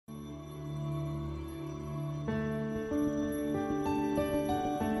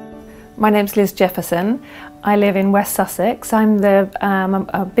My name's Liz Jefferson. I live in West Sussex. I'm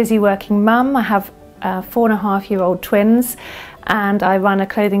a busy working mum. I have 4.5-year-old twins, and I run a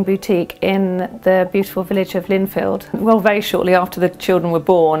clothing boutique in the beautiful village of Linfield. Well, very shortly after the children were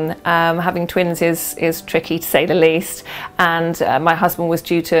born, having twins is tricky to say the least, and my husband was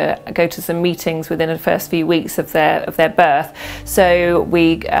due to go to some meetings within the first few weeks of their birth, so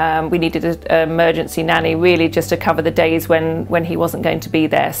we needed an emergency nanny, really just to cover the days when he wasn't going to be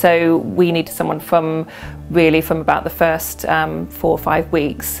there. So we needed someone from about the first 4 or 5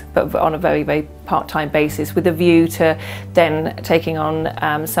 weeks, but on a very, very part-time basis, with a view to then taking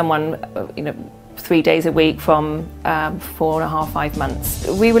on someone 3 days a week from 4.5, 5 months.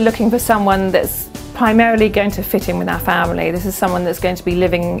 We were looking for someone that's primarily going to fit in with our family. This is someone that's going to be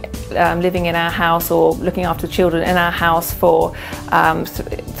living in our house or looking after children in our house for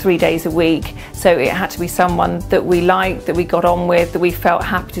 3 days a week. So it had to be someone that we liked, that we got on with, that we felt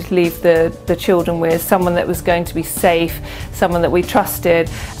happy to leave the children with, someone that was going to be safe, someone that we trusted,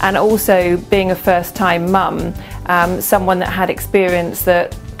 and also being a first-time mum, someone that had experience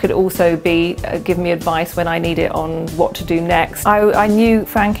that could also give me advice when I need it on what to do next. I knew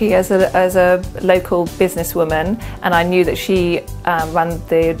Frankie as a local businesswoman, and I knew that she ran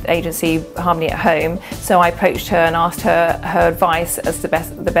the agency Harmony at Home, so I approached her and asked her advice as the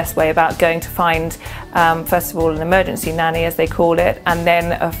best way about going to find, first of all, an emergency nanny, as they call it, and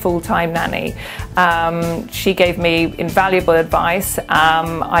then a full-time nanny. She gave me invaluable advice.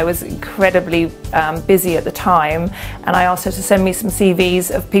 I was incredibly busy at the time, and I asked her to send me some CVs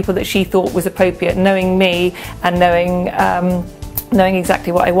of people that she thought was appropriate, knowing me and knowing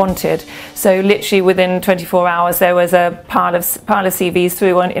exactly what I wanted. So literally within 24 hours there was a pile of CVs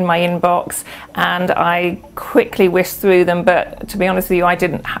through in my inbox, and I quickly whisked through them, but to be honest with you, I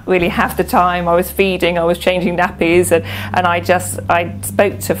didn't really have the time. I was feeding, I was changing nappies, and I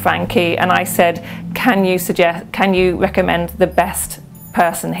spoke to Frankie and I said, can you recommend the best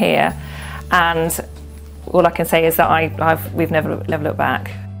person here? And all I can say is that we've never looked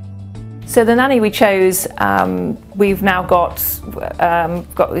back. So the nanny we chose, we've now got,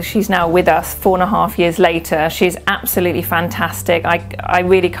 she's now with us 4.5 years later. She's absolutely fantastic. I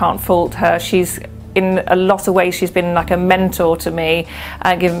really can't fault her. She's, in a lot of ways, she's been like a mentor to me,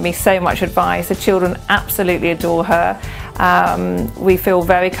 giving me so much advice. The children absolutely adore her. We feel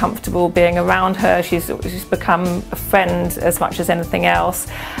very comfortable being around her. She's become a friend as much as anything else,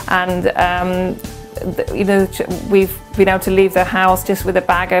 and we've been able to leave the house just with a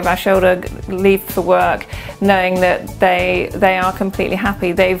bag over our shoulder, leave for work, knowing that they are completely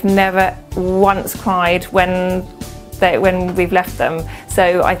happy. They've never once cried when we've left them.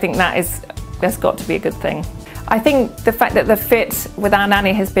 So I think that's got to be a good thing. I think the fact that the fit with our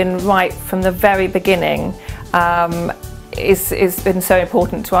nanny has been right from the very beginning is been so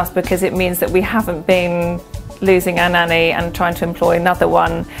important to us, because it means that we haven't been losing our nanny and trying to employ another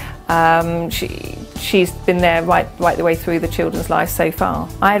one. She's been there right the way through the children's lives so far.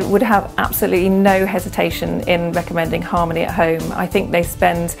 I would have absolutely no hesitation in recommending Harmony at Home. I think they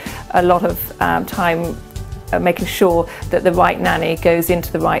spend a lot of time making sure that the right nanny goes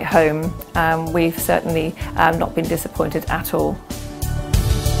into the right home. We've certainly not been disappointed at all.